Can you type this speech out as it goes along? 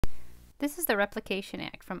This is the Replication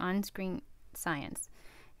Act from OnScreen Science.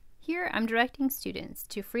 Here I'm directing students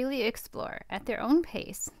to freely explore at their own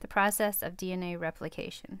pace the process of DNA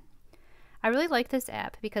replication. I really like this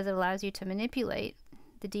app because it allows you to manipulate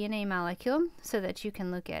the DNA molecule so that you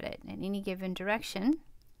can look at it in any given direction,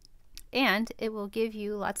 and it will give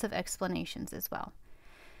you lots of explanations as well.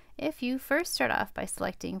 If you first start off by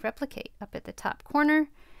selecting Replicate up at the top corner,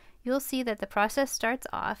 you'll see that the process starts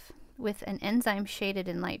off with an enzyme shaded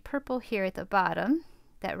in light purple here at the bottom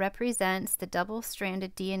that represents the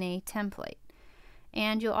double-stranded DNA template.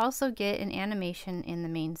 And you'll also get an animation in the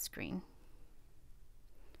main screen.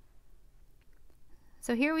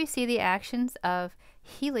 So here we see the actions of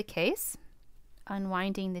helicase,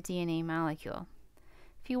 unwinding the DNA molecule.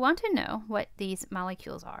 If you want to know what these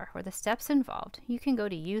molecules are or the steps involved, you can go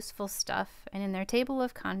to Useful Stuff, and in their table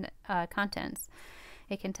of contents,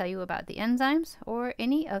 it can tell you about the enzymes or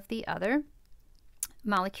any of the other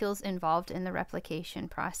molecules involved in the replication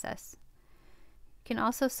process. You can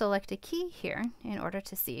also select a key here in order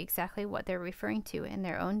to see exactly what they're referring to in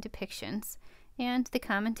their own depictions, and the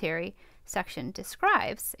commentary section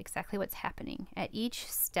describes exactly what's happening at each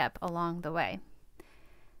step along the way.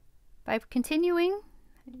 By continuing,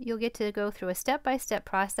 you'll get to go through a step-by-step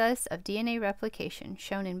process of DNA replication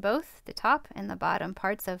shown in both the top and the bottom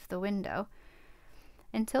parts of the window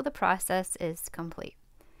until the process is complete.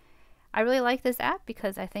 I really like this app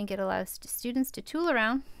because I think it allows students to tool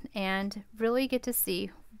around and really get to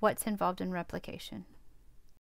see what's involved in replication.